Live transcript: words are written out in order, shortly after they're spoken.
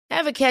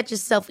Ever catch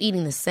yourself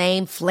eating the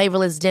same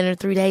flavorless dinner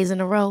 3 days in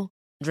a row?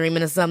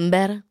 Dreaming of something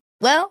better?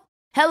 Well,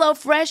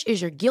 HelloFresh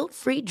is your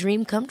guilt-free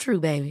dream come true,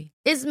 baby.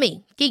 It's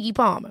me, Keke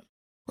Palmer.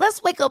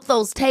 Let's wake up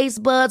those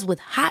taste buds with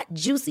hot,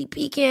 juicy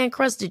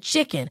pecan-crusted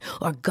chicken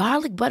or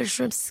garlic butter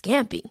shrimp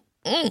scampi.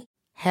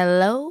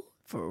 Hello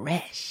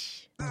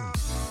Fresh.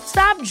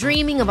 Stop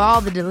dreaming of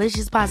all the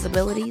delicious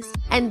possibilities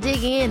and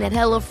dig in at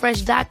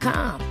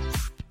HelloFresh.com.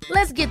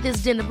 Let's get this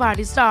dinner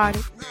party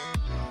started.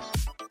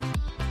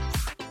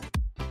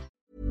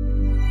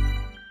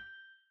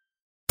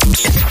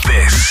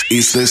 This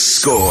is The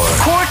Score.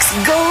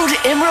 Cork's Gold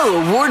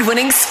Emerald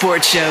Award-winning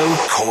sports show.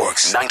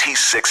 Cork's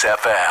 96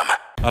 FM.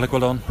 Alec,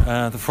 well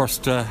done. The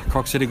first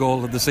Cork City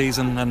goal of the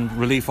season and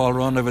relief all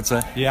round, I would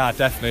say. Yeah,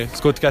 definitely. It's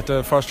good to get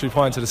the first 3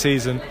 points of the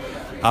season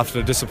after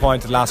the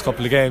disappointed last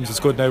couple of games. It's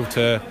good now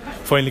to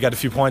finally get a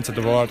few points at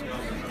the board,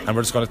 and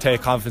we're just going to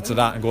take confidence of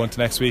that and go into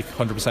next week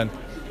 100%.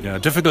 Yeah,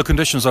 difficult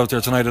conditions out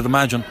there tonight, I'd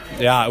imagine.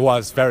 Yeah, it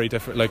was very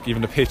different. Like,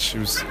 even the pitch, it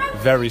was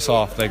very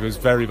soft. Like, it was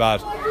very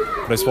bad.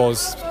 But I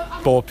suppose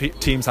both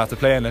teams have to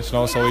play in it, you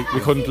know, so we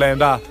couldn't blame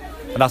that.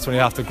 And that's when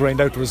you have to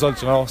grind out the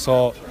result, you know.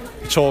 So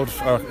it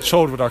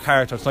showed with our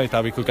character tonight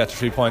that we could get to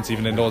 3 points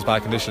even in those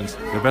bad conditions.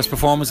 Your best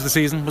performance of the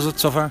season, was it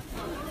so far?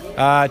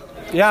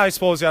 Yeah, I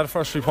suppose, the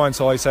first 3 points,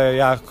 so I say,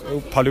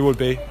 probably would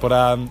be.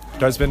 But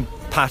there's been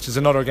patches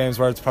in other games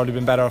where it's probably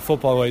been better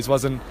football-wise.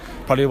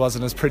 Probably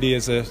wasn't as pretty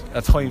as it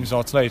at times, you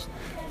know, tonight.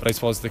 But I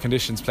suppose the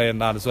conditions played in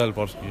that as well.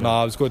 But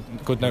no, it was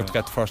good now to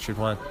get the first 3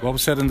 points. What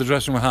was said in the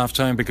dressing room at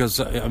half-time? Because,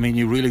 I mean,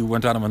 you really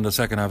went at him in the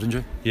second half, didn't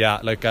you? Yeah,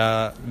 like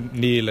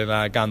Neil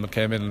and Gamble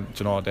came in,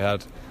 you know, they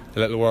had a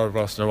little word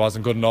with us, and it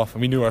wasn't good enough,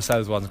 and we knew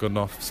ourselves it wasn't good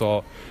enough,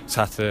 so just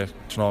had to,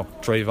 you know,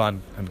 drive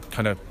on and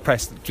kind of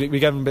press. We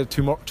gave them a bit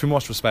too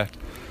much respect.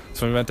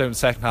 So when we went out in the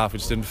second half, we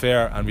just didn't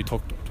fair, and we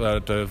took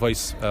the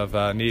voice of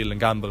Neil and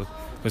Gamble,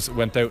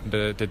 went out and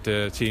did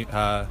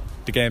the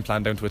game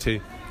plan down to a T.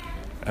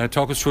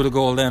 Talk us through the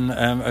goal then,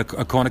 a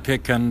corner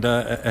kick and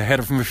a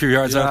header from a few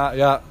yards out.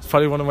 Yeah, it's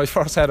probably one of my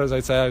first headers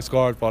I'd say I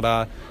scored, but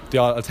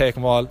I'll take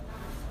them all.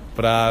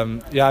 But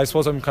I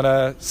suppose I'm kind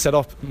of set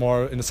up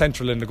more in the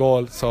central in the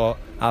goal, so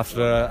after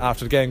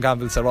the game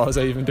Gamble said, what was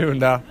I even doing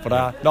there?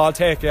 But no, I'll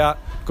take it.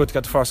 Good to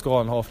get the first goal,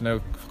 and hopefully now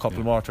a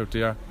couple more throughout the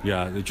year.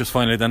 Yeah, just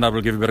finally then that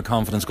will give you a bit of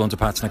confidence going to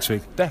Pats next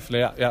week.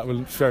 Definitely, yeah.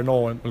 We'll fair no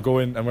one. We'll go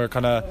in, and we're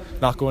kind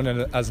of not going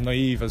in as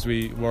naive as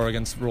we were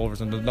against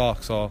Rovers and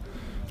Dundalk, so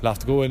we'll have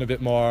to go in a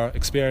bit more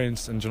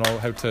experienced and, you know,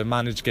 how to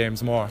manage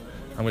games more,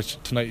 and which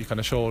tonight you kind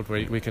of showed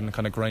where we can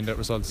kind of grind out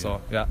results.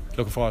 So yeah,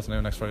 looking forward to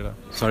now next Friday.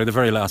 Sorry, the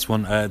very last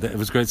one, it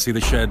was great to see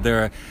the shed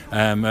there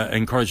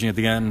encouraging at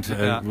the end,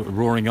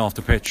 roaring off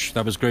the pitch.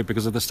 That was great,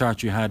 because at the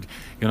start you had,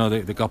 you know,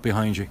 they got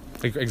behind you.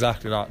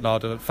 Exactly. No,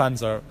 the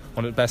fans are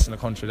one of the best in the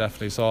country,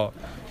 definitely, so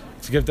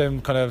to give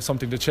them kind of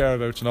something to cheer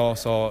about, you know,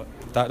 so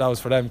that was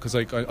for them, because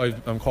like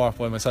I'm Cork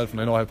boy myself,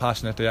 and I know how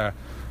passionate they are,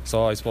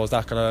 so I suppose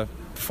that kind of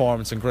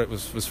performance and grit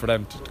was for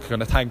them, to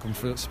kind of thank them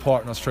for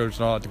supporting us through, you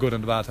know, the good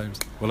and the bad times.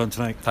 Well done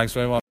tonight. Thanks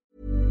very much.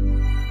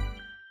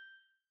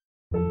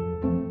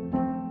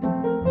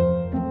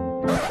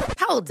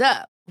 Hold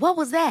up. What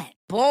was that?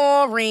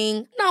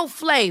 Boring. No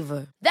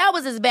flavor. That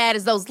was as bad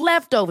as those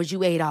leftovers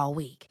you ate all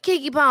week.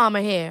 Keke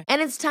Palmer here,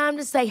 and it's time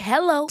to say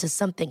hello to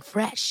something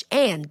fresh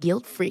and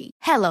guilt-free.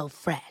 Hello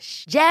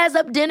Fresh. Jazz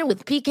up dinner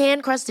with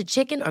pecan-crusted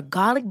chicken or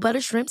garlic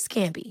butter shrimp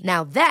scampi.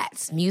 Now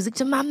that's music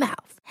to my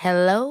mouth.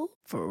 Hello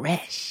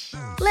Fresh.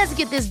 Let's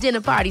get this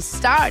dinner party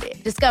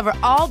started. Discover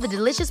all the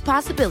delicious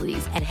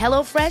possibilities at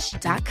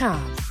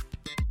HelloFresh.com.